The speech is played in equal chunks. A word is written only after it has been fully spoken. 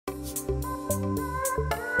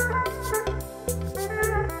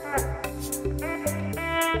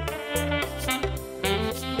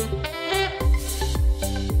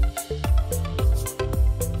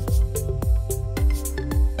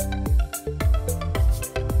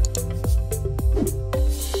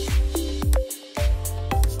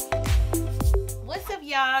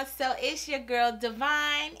Y'all, so it's your girl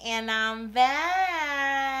Divine and I'm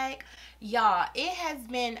back. Y'all, it has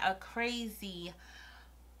been a crazy,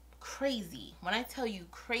 when I tell you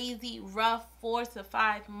crazy, rough 4 to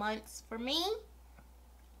 5 months for me.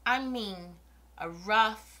 I mean a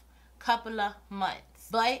rough couple of months,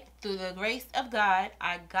 but through the grace of God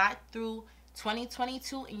I got through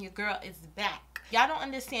 2022 and your girl is back. Y'all don't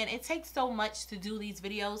understand, it takes so much to do these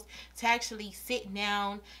videos, to actually sit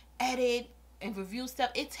down, edit and review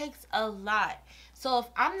stuff. It takes a lot. So if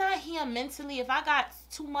I'm not here mentally, if I got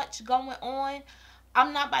too much going on,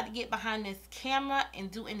 I'm not about to get behind this camera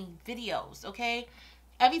and do any videos, okay?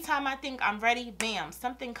 Every time I think I'm ready, bam,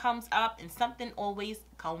 something comes up and something always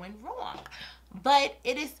going wrong. But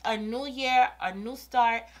it is a new year, a new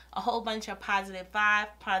start, a whole bunch of positive vibe,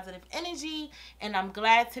 positive energy, and I'm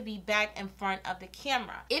glad to be back in front of the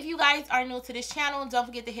camera. If you guys are new to this channel, don't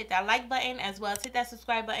forget to hit that like button as well as hit that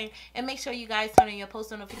subscribe button, and make sure you guys turn on your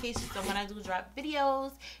post notifications so when I do drop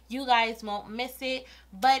videos, you guys won't miss it.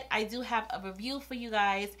 But I do have a review for you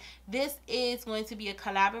guys. This is going to be a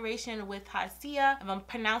collaboration with Hsia. If I'm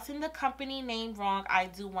pronouncing the company name wrong, I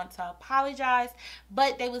do want to apologize,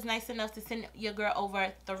 but they was nice enough to send your girl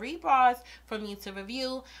over 3 bras for me to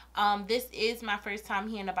review. This is my first time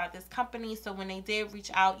hearing about this company, so when they did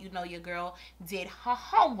reach out, you know your girl did her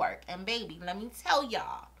homework. And baby, let me tell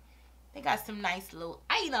y'all, they got some nice little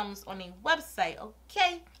items on their website,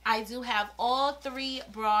 okay? I do have all 3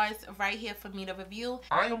 bras right here for me to review.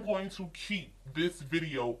 I am going to keep this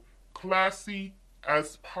video classy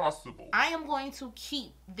as possible. I am going to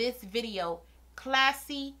keep this video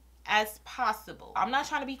classy as possible. I'm not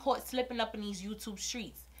trying to be caught slipping up in these YouTube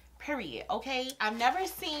streets, period, okay? I've never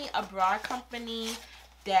seen a bra company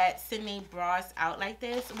that send their bras out like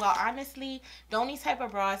this. Well, honestly, the only type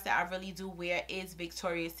of bras that I really do wear is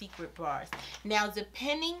Victoria's Secret bras. Now,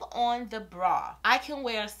 depending on the bra, I can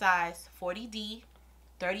wear a size 40D,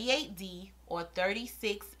 38D, or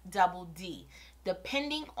 36 double D,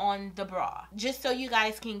 depending on the bra. Just so you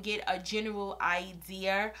guys can get a general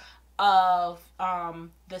idea of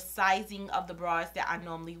the sizing of the bras that I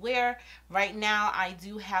normally wear. Right now I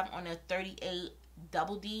do have on a 38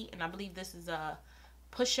 double D, and I believe this is a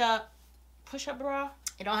push-up bra.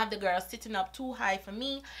 It don't have the girl sitting up too high for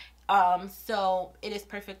me, so it is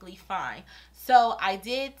perfectly fine. So I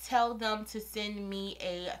did tell them to send me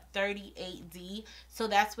a 38D, so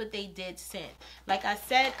that's what they did send. Like I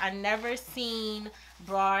said, I never seen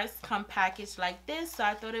bras come packaged like this, so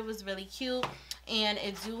I thought it was really cute. And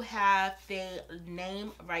it do have the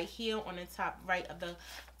name right here on the top right of the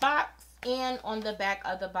box, and on the back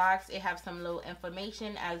of the box it have some little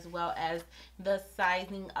information as well as the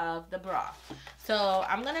sizing of the bra. So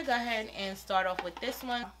I'm gonna go ahead and start off with this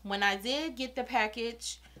one. When I did get the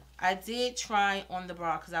package, I did try on the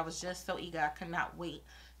bra because I was just so eager. I could not wait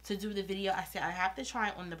to do the video. I said I have to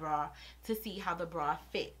try on the bra to see how the bra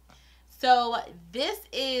fit. So this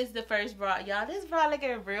is the first bra. Y'all, this bra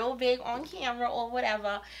looking real big on camera or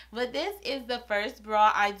whatever, but this is the first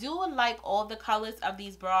bra. I do like all the colors of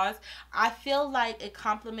these bras. I feel like it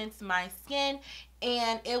complements my skin,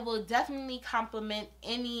 and it will definitely complement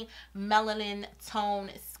any melanin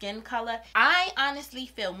tone skin color. I honestly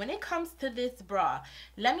feel when it comes to this bra,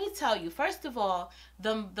 let me tell you, first of all,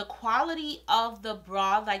 the quality of the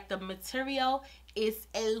bra, like the material, is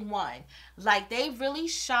A1. Like, they really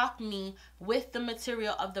shocked me with the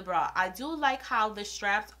material of the bra. I do like how the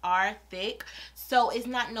straps are thick, so it's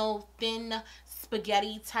not no thin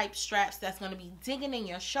spaghetti type straps that's going to be digging in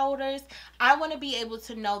your shoulders. I want to be able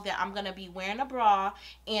to know that I'm going to be wearing a bra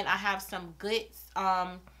and I have some good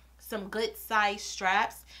size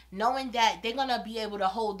straps, knowing that they're going to be able to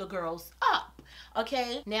hold the girls up.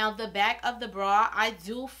 Okay, now the back of the bra, I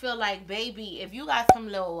do feel like, baby, if you got some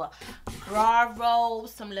little bra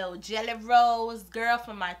rolls, some little jelly rolls, girl,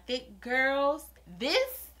 for my thick girls,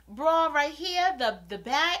 this bra right here, the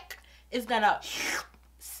back is gonna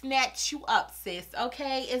snatch you up, sis.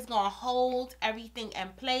 Okay, it's gonna hold everything in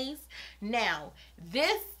place. Now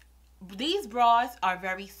these bras are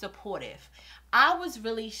very supportive. I was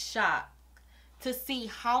really shocked to see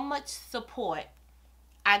how much support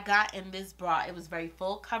I got in this bra. It was very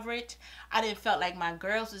full coverage. I didn't feel like my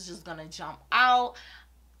girls was just gonna jump out.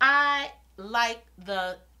 I like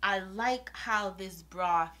how this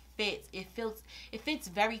bra fits. It fits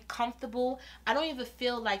very comfortable. I don't even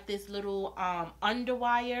feel like this little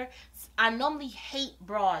underwire. I normally hate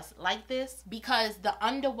bras like this because the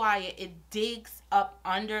underwire, it digs up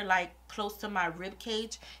under like close to my rib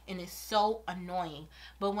cage, and it's so annoying.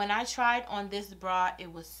 But when I tried on this bra,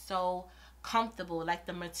 it was so comfortable. Like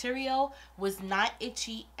the material was not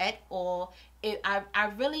itchy at all.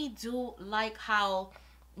 I really do like how,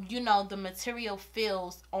 you know, the material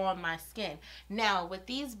feels on my skin. Now with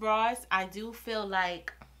these bras, I do feel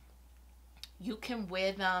like you can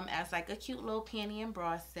wear them as like a cute little panty and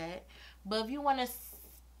bra set. But if you want to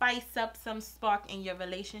spice up some spark in your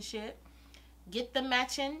relationship, get the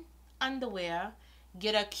matching underwear,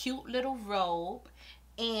 get a cute little robe,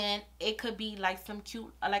 and it could be like some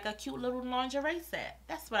cute, like a cute little lingerie set.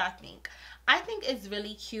 That's what I think. I think it's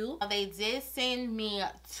really cute. They did send me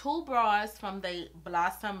 2 bras from the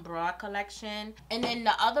Blossom bra collection, and then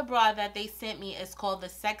the other bra that they sent me is called the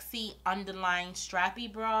Sexy Underline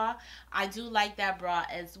Strappy bra. I do like that bra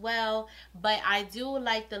as well, but I do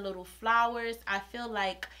like the little flowers. I feel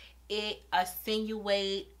like it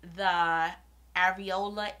accentuates the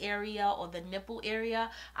areola area or the nipple area.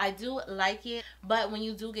 I do like it, but when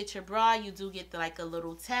you do get your bra, you do get like a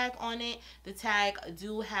little tag on it. The tag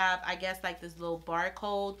do have, I guess, like this little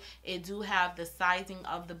barcode. It do have the sizing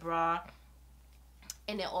of the bra,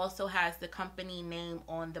 and it also has the company name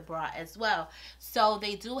on the bra as well. So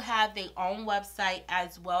they do have their own website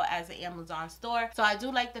as well as an Amazon store. So I do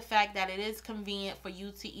like the fact that it is convenient for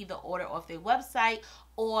you to either order off their website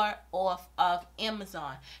or off of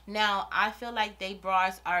Amazon. Now, I feel like they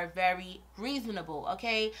bras are very reasonable,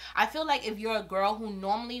 okay? I feel like if you're a girl who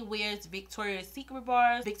normally wears Victoria's Secret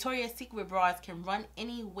bras can run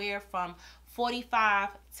anywhere from $45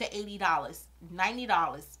 to $80,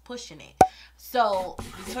 $90, pushing it. So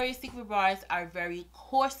Victoria's Secret bras are very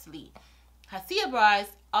costly. Hsia bras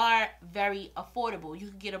are very affordable. You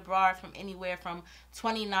can get a bra from anywhere from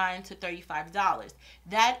 $29 to $35.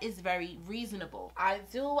 That is very reasonable. I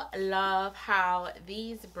do love how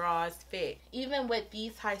these bras fit. Even with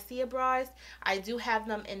these Hsia bras, I do have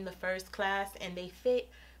them in the first class, and they fit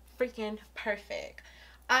freaking perfect.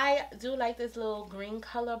 I do like this little green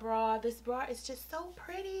color bra. This bra is just so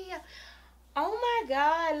pretty. Oh my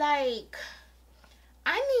god, like,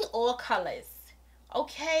 I need all colors.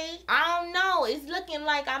 Okay, I don't know. It's looking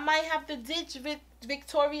like I might have to ditch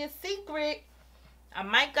Victoria's Secret. I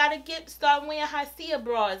might gotta start wearing Hsia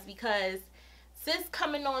bras, because since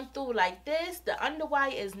coming on through like this, the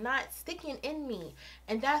underwire is not sticking in me.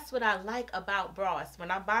 And that's what I like about bras. When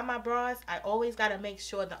I buy my bras, I always gotta make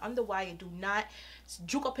sure the underwire do not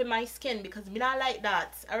juke up in my skin, because me not like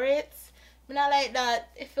that, alright? Me not like that.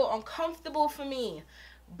 It feel uncomfortable for me.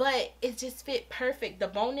 But it just fit perfect. The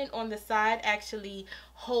boning on the side actually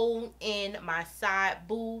hold in my side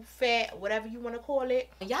boob fat, whatever you want to call it.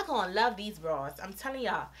 Y'all gonna love these bras. I'm telling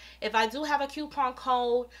y'all. If I do have a coupon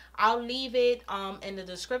code, I'll leave it in the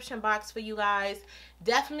description box for you guys.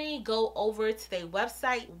 Definitely go over to their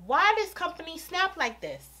website. Why this company snap like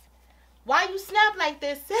this? Why you snap like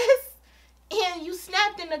this, sis? And you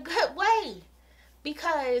snapped in a good way.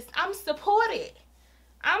 Because I'm supported.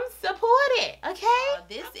 I'm supported, okay?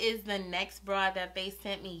 This is the next bra that they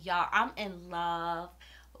sent me. Y'all, I'm in love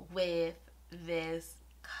with this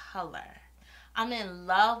color. I'm in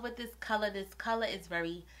love with this color. This color is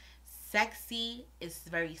very sexy. It's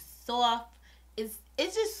very soft. It's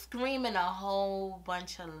just screaming a whole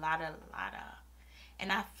bunch of lotta.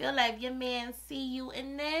 And I feel like if your man see you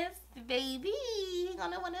in this, baby, he's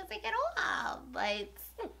gonna want to take it off. But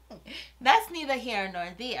that's neither here nor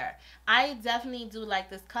there. I definitely do like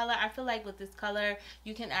this color. I feel like with this color,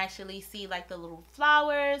 you can actually see like the little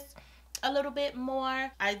flowers a little bit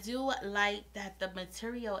more. I do like that the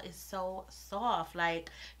material is so soft. Like,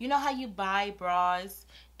 you know how you buy bras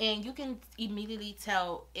and you can immediately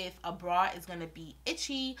tell if a bra is going to be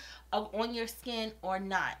itchy on your skin or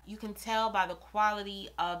not. You can tell by the quality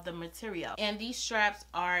of the material. And these straps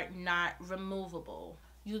are not removable.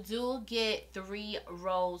 You do get 3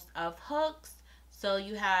 rows of hooks. So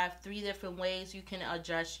you have 3 different ways you can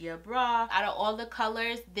adjust your bra. Out of all the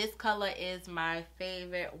colors, this color is my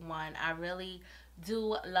favorite one. I really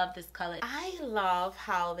do love this color. I love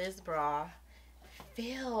how this bra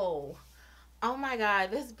feels. Oh my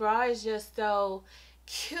god, this bra is just so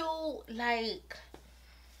cute. Like,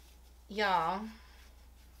 y'all,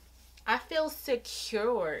 I feel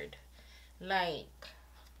secured. Like,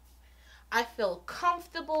 I feel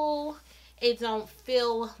comfortable. It don't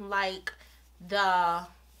feel like the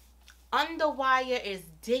underwire is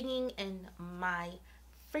digging in my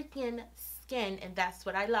freaking skin, and that's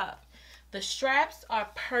what I love. The straps are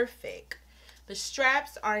perfect. The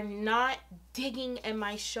straps are not digging in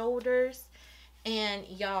my shoulders. And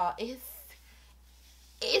y'all, it's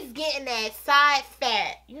getting that side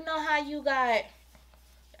fat. You know how you got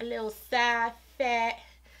a little side fat?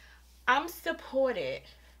 I'm supported.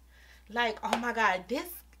 Like, oh my God, this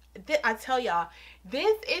I tell y'all,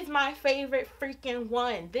 this is my favorite freaking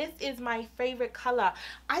one. This is my favorite color.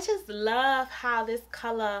 I just love how this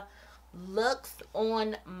color looks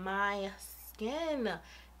on my skin.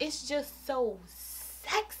 It's just so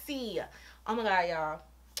sexy. Oh my God, y'all.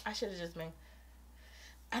 I should have just been.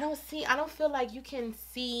 I don't feel like you can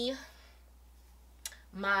see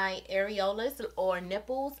my areolas or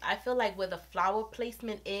nipples. I feel like where the flower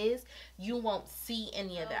placement is, you won't see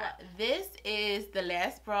any of that. This is the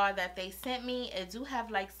last bra that they sent me. It do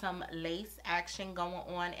have like some lace action going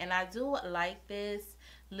on, and I do like this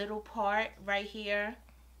little part right here.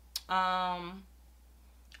 I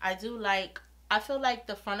feel like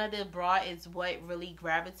the front of the bra is what really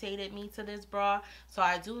gravitated me to this bra. So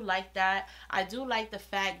I do like that. I do like the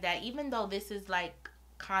fact that even though this is like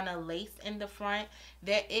kind of lace in the front,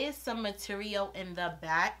 there is some material in the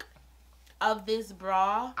back of this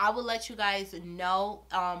bra. I will let you guys know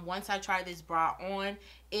once I try this bra on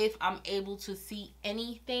if I'm able to see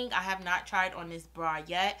anything. I have not tried on this bra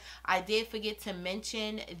yet. I did forget to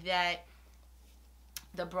mention that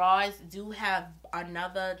the bras do have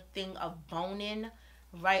another thing of boning,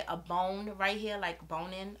 right? A bone right here, like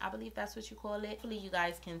boning. I believe that's what you call it. Hopefully you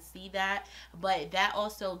guys can see that. But that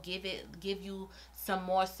also give you some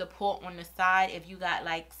more support on the side. If you got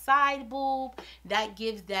like side boob, that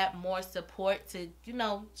gives that more support to, you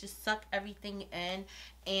know, just suck everything in.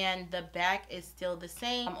 And the back is still the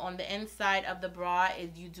same. On the inside of the bra,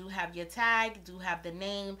 you do have your tag, do have the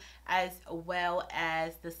name, as well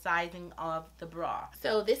as the sizing of the bra.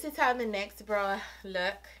 So this is how the next bra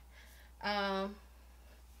look. I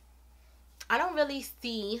don't really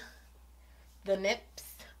see the nips,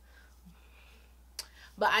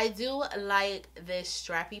 but I do like this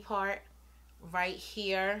strappy part right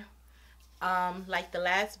here. Like the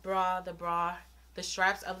last bra, the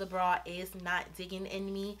straps of the bra is not digging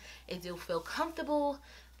in me. It do feel comfortable.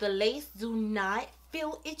 The lace do not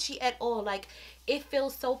feel itchy at all. Like, it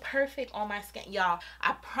feels so perfect on my skin. Y'all,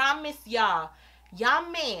 I promise y'all,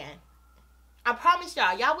 man, I promise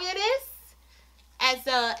y'all wear this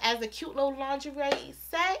as a cute little lingerie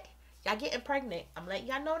set, y'all getting pregnant. I'm letting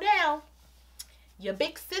y'all know now. Your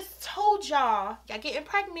big sis told y'all getting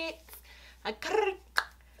pregnant.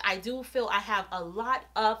 I do feel I have a lot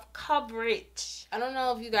of coverage. I don't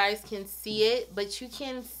know if you guys can see it, but you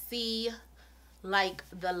can see like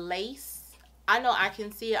the lace. I know I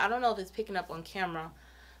can see it. I don't know if it's picking up on camera,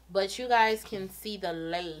 but you guys can see the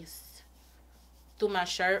lace through my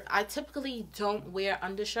shirt. I typically don't wear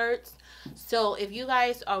undershirts, so if you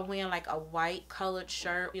guys are wearing like a white colored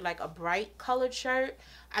shirt, like a bright colored shirt,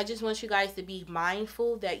 I just want you guys to be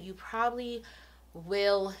mindful that you probably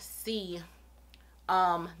will see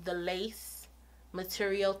the lace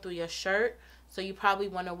material through your shirt. So you probably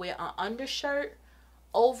want to wear an undershirt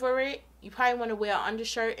over it. You probably want to wear an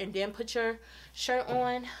undershirt and then put your shirt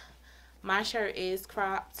on. My shirt is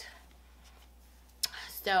cropped,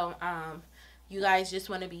 so you guys just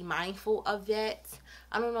want to be mindful of that.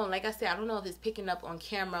 I don't know, like I said, I don't know if it's picking up on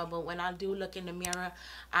camera, but when I do look in the mirror,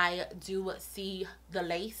 I do see the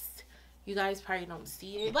lace. You guys probably don't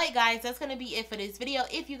see it. But guys, that's going to be it for this video.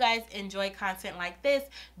 If you guys enjoy content like this,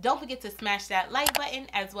 don't forget to smash that like button,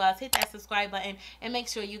 as well as hit that subscribe button, and make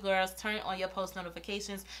sure you girls turn on your post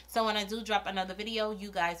notifications so when I do drop another video,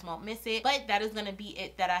 you guys won't miss it. But that is going to be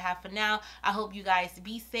it that I have for now. I hope you guys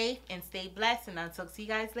be safe and stay blessed, and I'll talk to you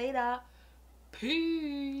guys later.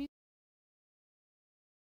 Peace.